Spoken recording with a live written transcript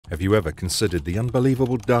Have you ever considered the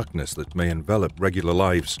unbelievable darkness that may envelop regular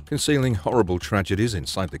lives, concealing horrible tragedies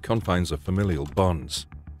inside the confines of familial bonds?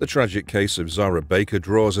 The tragic case of Zahra Baker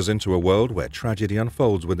draws us into a world where tragedy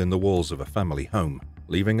unfolds within the walls of a family home,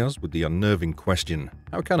 leaving us with the unnerving question: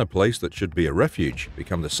 how can a place that should be a refuge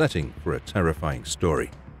become the setting for a terrifying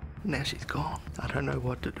story? Now she's gone. I don't know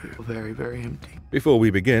what to do. Very, very empty. Before we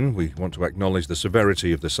begin, we want to acknowledge the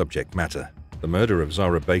severity of the subject matter. The Murder of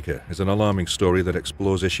Zahra Baker is an alarming story that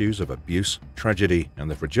explores issues of abuse, tragedy, and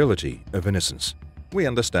the fragility of innocence. We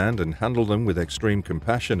understand and handle them with extreme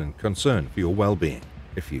compassion and concern for your well-being.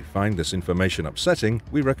 If you find this information upsetting,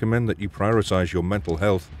 we recommend that you prioritize your mental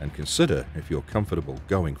health and consider if you're comfortable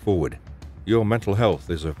going forward. Your mental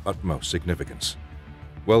health is of utmost significance.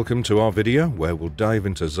 Welcome to our video where we'll dive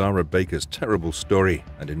into Zahra Baker's terrible story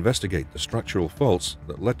and investigate the structural faults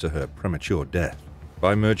that led to her premature death.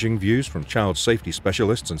 By merging views from child safety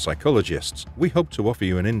specialists and psychologists, we hope to offer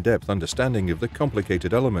you an in-depth understanding of the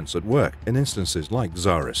complicated elements at work in instances like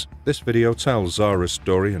Zahra's. This video tells Zahra's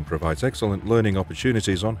story and provides excellent learning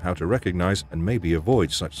opportunities on how to recognize and maybe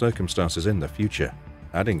avoid such circumstances in the future.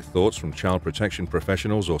 Adding thoughts from child protection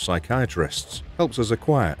professionals or psychiatrists helps us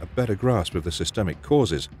acquire a better grasp of the systemic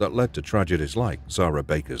causes that led to tragedies like Zahra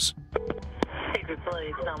Baker's.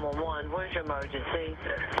 Please, 911. Where's your emergency?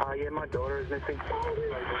 Yeah, my daughter is missing.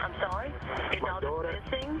 I'm sorry? Your daughter's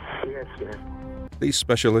missing? Yes, ma'am. These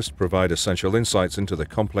specialists provide essential insights into the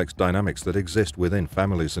complex dynamics that exist within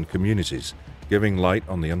families and communities, giving light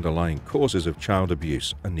on the underlying causes of child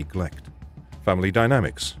abuse and neglect. Family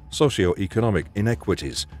dynamics, socio-economic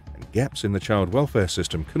inequities, and gaps in the child welfare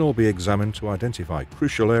system can all be examined to identify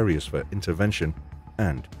crucial areas for intervention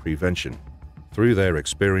and prevention. Through their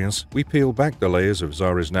experience, we peel back the layers of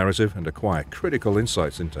Zahra's narrative and acquire critical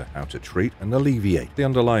insights into how to treat and alleviate the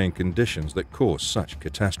underlying conditions that cause such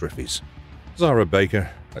catastrophes. Zahra Baker,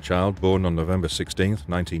 a child born on November 16,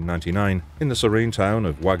 1999, in the serene town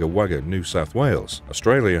of Wagga Wagga, New South Wales,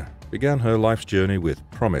 Australia, began her life's journey with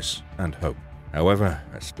promise and hope. However,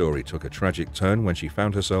 her story took a tragic turn when she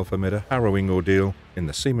found herself amid a harrowing ordeal in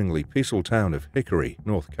the seemingly peaceful town of Hickory,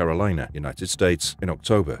 North Carolina, United States, in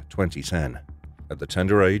October 2010. At the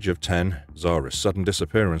tender age of 10, Zahra's sudden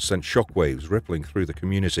disappearance sent shockwaves rippling through the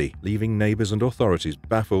community, leaving neighbors and authorities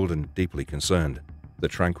baffled and deeply concerned. The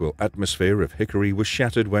tranquil atmosphere of Hickory was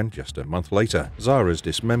shattered when, just a month later, Zahra's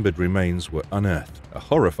dismembered remains were unearthed, a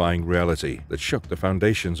horrifying reality that shook the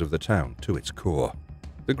foundations of the town to its core.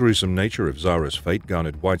 The gruesome nature of Zahra's fate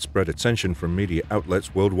garnered widespread attention from media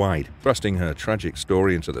outlets worldwide, thrusting her tragic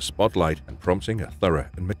story into the spotlight and prompting a thorough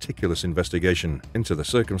and meticulous investigation into the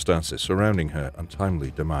circumstances surrounding her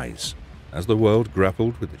untimely demise. As the world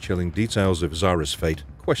grappled with the chilling details of Zahra's fate,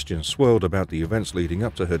 questions swirled about the events leading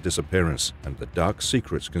up to her disappearance and the dark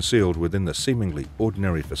secrets concealed within the seemingly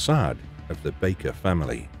ordinary facade of the Baker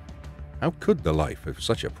family. How could the life of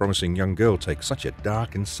such a promising young girl take such a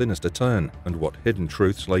dark and sinister turn, and what hidden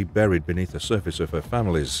truths lay buried beneath the surface of her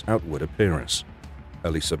family's outward appearance?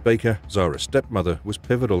 Elisa Baker, Zahra's stepmother, was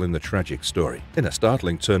pivotal in the tragic story. In a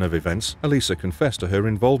startling turn of events, Elisa confessed to her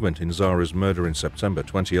involvement in Zahra's murder in September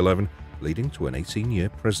 2011, leading to an 18-year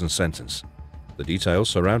prison sentence. The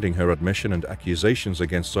details surrounding her admission and accusations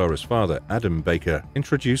against Zahra's father, Adam Baker,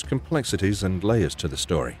 introduced complexities and layers to the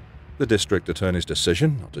story. The district attorney's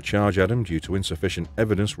decision not to charge Adam due to insufficient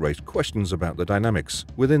evidence raised questions about the dynamics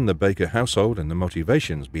within the Baker household and the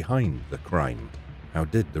motivations behind the crime. How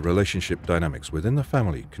did the relationship dynamics within the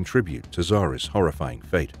family contribute to Zahra's horrifying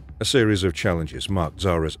fate? A series of challenges marked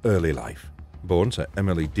Zahra's early life. Born to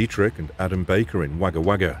Emily Dietrich and Adam Baker in Wagga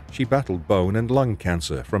Wagga, she battled bone and lung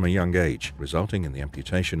cancer from a young age, resulting in the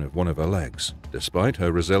amputation of one of her legs. Despite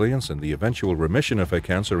her resilience and the eventual remission of her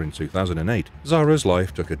cancer in 2008, Zahra's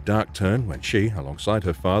life took a dark turn when she, alongside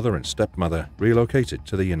her father and stepmother, relocated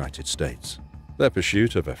to the United States. Their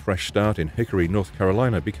pursuit of a fresh start in Hickory, North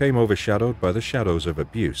Carolina became overshadowed by the shadows of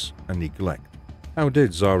abuse and neglect. How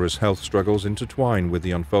did Zahra's health struggles intertwine with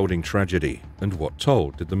the unfolding tragedy, and what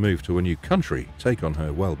toll did the move to a new country take on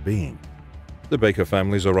her well-being? The Baker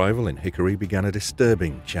family's arrival in Hickory began a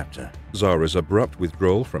disturbing chapter. Zahra's abrupt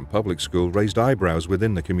withdrawal from public school raised eyebrows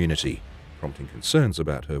within the community, prompting concerns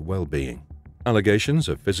about her well-being. Allegations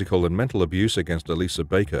of physical and mental abuse against Elisa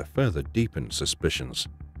Baker further deepened suspicions.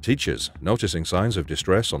 Teachers, noticing signs of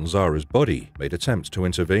distress on Zahra's body, made attempts to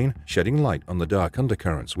intervene, shedding light on the dark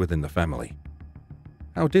undercurrents within the family.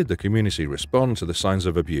 How did the community respond to the signs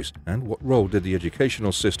of abuse, and what role did the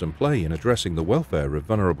educational system play in addressing the welfare of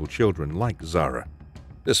vulnerable children like Zahra?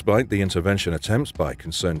 Despite the intervention attempts by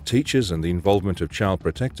concerned teachers and the involvement of child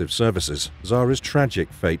protective services, Zahra's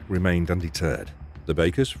tragic fate remained undeterred. The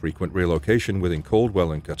Bakers' frequent relocation within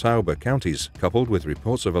Caldwell and Catawba counties, coupled with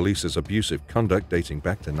reports of Elisa's abusive conduct dating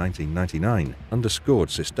back to 1999,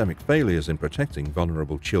 underscored systemic failures in protecting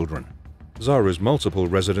vulnerable children. Zahra's multiple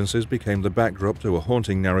residences became the backdrop to a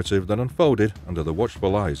haunting narrative that unfolded under the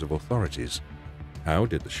watchful eyes of authorities. How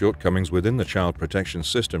did the shortcomings within the child protection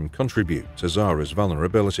system contribute to Zahra's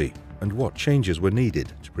vulnerability, and what changes were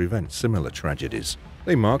needed to prevent similar tragedies?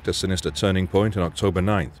 They marked a sinister turning point on October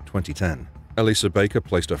 9, 2010. Elisa Baker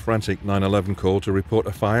placed a frantic 911 call to report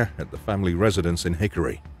a fire at the family residence in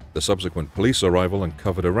Hickory. The subsequent police arrival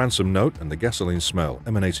uncovered a ransom note and the gasoline smell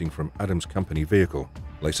emanating from Adam's company vehicle.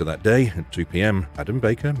 Later that day, at 2 p.m., Adam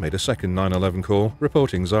Baker made a second 911 call,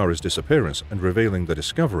 reporting Zahra's disappearance and revealing the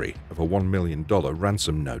discovery of a $1 million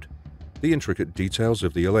ransom note. The intricate details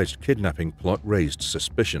of the alleged kidnapping plot raised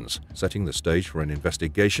suspicions, setting the stage for an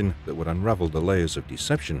investigation that would unravel the layers of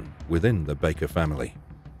deception within the Baker family.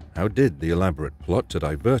 How did the elaborate plot to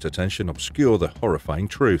divert attention obscure the horrifying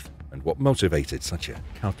truth, and what motivated such a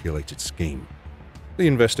calculated scheme? The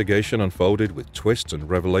investigation unfolded with twists and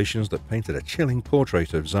revelations that painted a chilling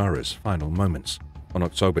portrait of Zahra's final moments. On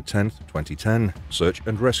October 10, 2010, search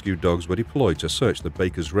and rescue dogs were deployed to search the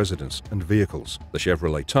Baker's residence and vehicles, the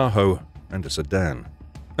Chevrolet Tahoe and a sedan.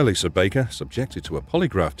 Elisa Baker, subjected to a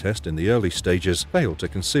polygraph test in the early stages, failed to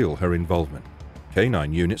conceal her involvement.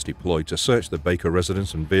 Canine units deployed to search the Baker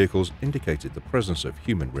residence and vehicles indicated the presence of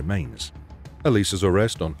human remains. Elisa's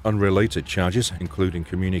arrest on unrelated charges, including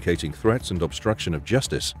communicating threats and obstruction of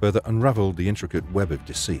justice, further unraveled the intricate web of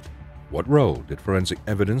deceit. What role did forensic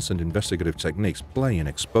evidence and investigative techniques play in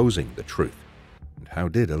exposing the truth? And how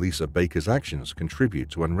did Elisa Baker's actions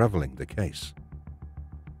contribute to unraveling the case?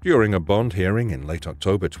 During a bond hearing in late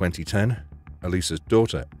October 2010, Elisa's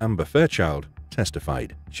daughter, Amber Fairchild,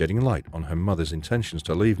 testified, shedding light on her mother's intentions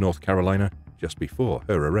to leave North Carolina just before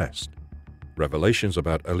her arrest. Revelations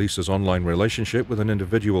about Elisa's online relationship with an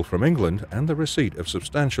individual from England and the receipt of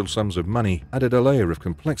substantial sums of money added a layer of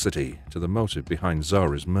complexity to the motive behind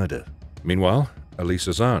Zahra's murder. Meanwhile,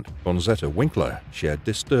 Elisa's aunt, Bonzetta Winkler, shared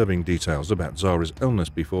disturbing details about Zahra's illness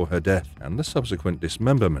before her death and the subsequent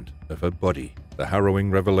dismemberment of her body. The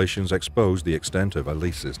harrowing revelations exposed the extent of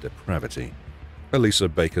Elisa's depravity. Elisa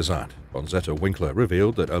Baker's aunt, Bonzetta Winkler,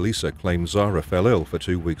 revealed that Elisa claimed Zahra fell ill for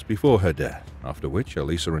 2 weeks before her death, after which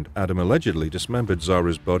Elisa and Adam allegedly dismembered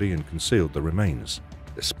Zahra's body and concealed the remains.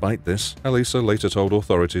 Despite this, Elisa later told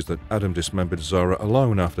authorities that Adam dismembered Zahra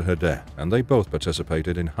alone after her death, and they both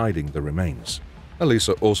participated in hiding the remains.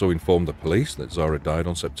 Elisa also informed the police that Zahra died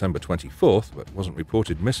on September 24th, but wasn't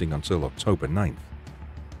reported missing until October 9th.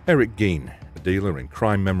 Eric Geen, a dealer in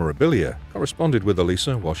crime memorabilia, corresponded with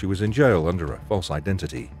Elisa while she was in jail under a false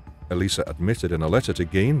identity. Elisa admitted in a letter to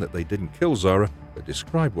Geen that they didn't kill Zahra, but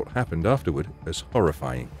described what happened afterward as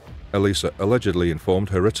horrifying. Elisa allegedly informed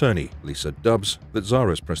her attorney, Lisa Dubbs, that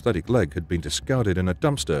Zahra's prosthetic leg had been discarded in a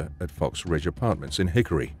dumpster at Fox Ridge Apartments in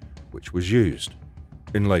Hickory, which was used.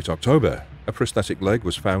 In late October, a prosthetic leg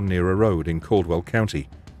was found near a road in Caldwell County,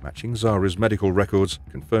 matching Zahra's medical records,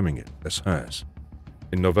 confirming it as hers.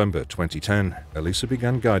 In November 2010, Elisa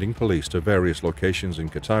began guiding police to various locations in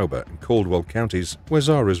Catawba and Caldwell counties where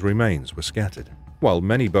Zahra's remains were scattered. While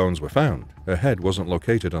many bones were found, her head wasn't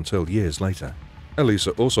located until years later.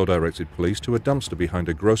 Elisa also directed police to a dumpster behind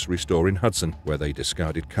a grocery store in Hudson, where they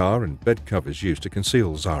discarded car and bed covers used to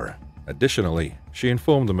conceal Zahra. Additionally, she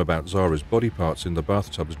informed them about Zahra's body parts in the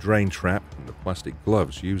bathtub's drain trap and the plastic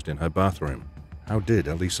gloves used in her bathroom. How did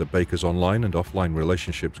Elisa Baker's online and offline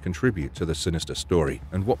relationships contribute to the sinister story,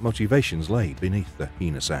 and what motivations lay beneath the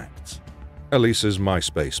heinous acts? Elisa's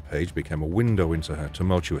MySpace page became a window into her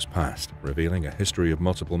tumultuous past, revealing a history of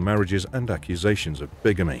multiple marriages and accusations of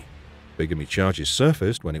bigamy. Bigamy charges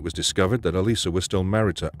surfaced when it was discovered that Elisa was still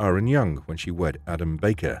married to Aaron Young when she wed Adam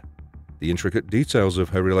Baker. The intricate details of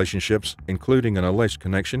her relationships, including an alleged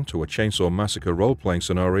connection to a chainsaw massacre role-playing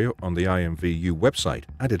scenario on the IMVU website,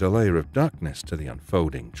 added a layer of darkness to the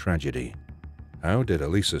unfolding tragedy. How did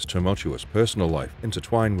Elisa's tumultuous personal life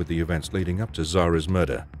intertwine with the events leading up to Zahra's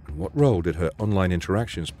murder, and what role did her online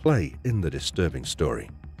interactions play in the disturbing story?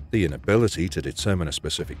 The inability to determine a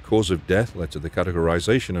specific cause of death led to the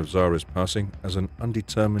categorization of Zahra's passing as an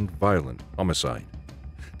undetermined violent homicide.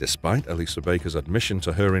 Despite Elisa Baker's admission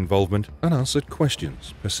to her involvement, unanswered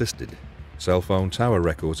questions persisted. Cell phone tower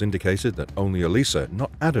records indicated that only Elisa, not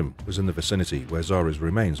Adam, was in the vicinity where Zahra's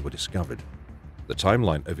remains were discovered. The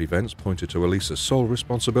timeline of events pointed to Elisa's sole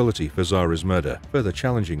responsibility for Zahra's murder, further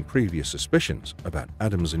challenging previous suspicions about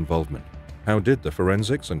Adam's involvement. How did the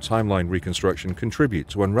forensics and timeline reconstruction contribute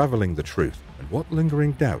to unraveling the truth, and what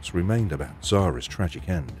lingering doubts remained about Zahra's tragic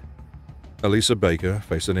end? Elisa Baker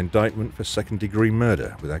faced an indictment for second-degree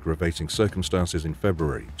murder with aggravating circumstances in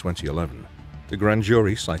February 2011. The grand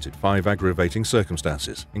jury cited 5 aggravating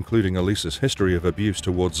circumstances, including Elisa's history of abuse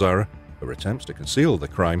towards Zahra, her attempts to conceal the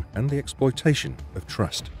crime, and the exploitation of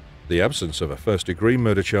trust. The absence of a first-degree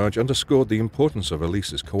murder charge underscored the importance of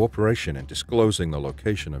Elisa's cooperation in disclosing the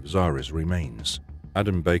location of Zahra's remains.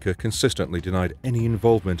 Adam Baker consistently denied any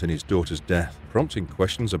involvement in his daughter's death, prompting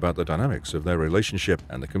questions about the dynamics of their relationship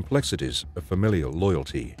and the complexities of familial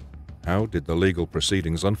loyalty. How did the legal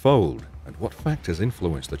proceedings unfold, and what factors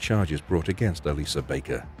influenced the charges brought against Elisa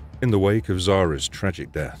Baker? In the wake of Zahra's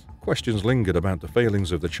tragic death, questions lingered about the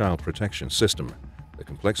failings of the child protection system, the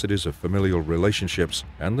complexities of familial relationships,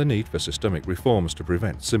 and the need for systemic reforms to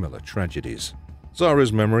prevent similar tragedies.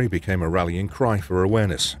 Zahra's memory became a rallying cry for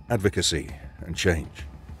awareness, advocacy, and change.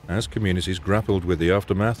 As communities grappled with the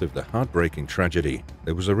aftermath of the heartbreaking tragedy,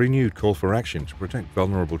 there was a renewed call for action to protect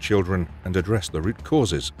vulnerable children and address the root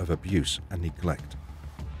causes of abuse and neglect.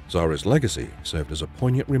 Zahra's legacy served as a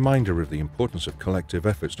poignant reminder of the importance of collective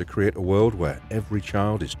efforts to create a world where every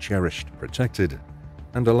child is cherished, protected,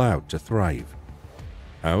 and allowed to thrive.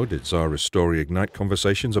 How did Zahra's story ignite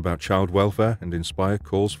conversations about child welfare and inspire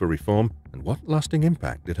calls for reform? And what lasting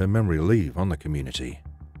impact did her memory leave on the community?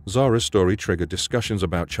 Zahra's story triggered discussions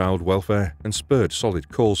about child welfare and spurred solid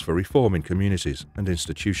calls for reform in communities and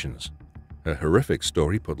institutions. Her horrific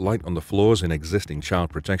story put light on the flaws in existing child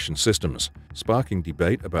protection systems, sparking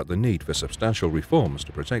debate about the need for substantial reforms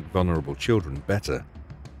to protect vulnerable children better.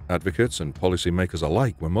 Advocates and policymakers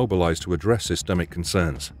alike were mobilized to address systemic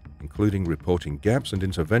concerns, including reporting gaps and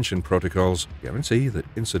intervention protocols, guarantee that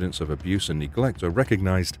incidents of abuse and neglect are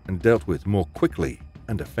recognized and dealt with more quickly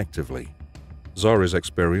and effectively. Zahra's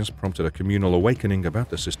experience prompted a communal awakening about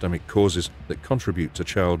the systemic causes that contribute to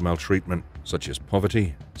child maltreatment, such as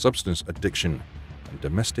poverty, substance addiction, and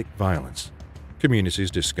domestic violence. Communities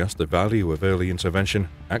discussed the value of early intervention,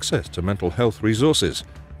 access to mental health resources,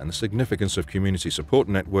 and the significance of community support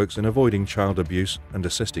networks in avoiding child abuse and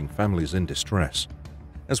assisting families in distress.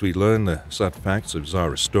 As we learn the sad facts of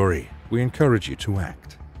Zahra's story, we encourage you to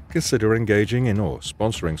act. Consider engaging in or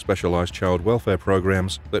sponsoring specialized child welfare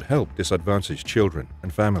programs that help disadvantaged children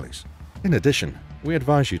and families. In addition, we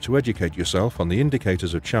advise you to educate yourself on the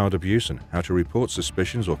indicators of child abuse and how to report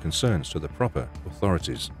suspicions or concerns to the proper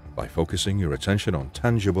authorities. By focusing your attention on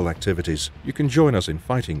tangible activities, you can join us in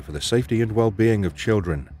fighting for the safety and well-being of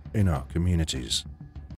children in our communities.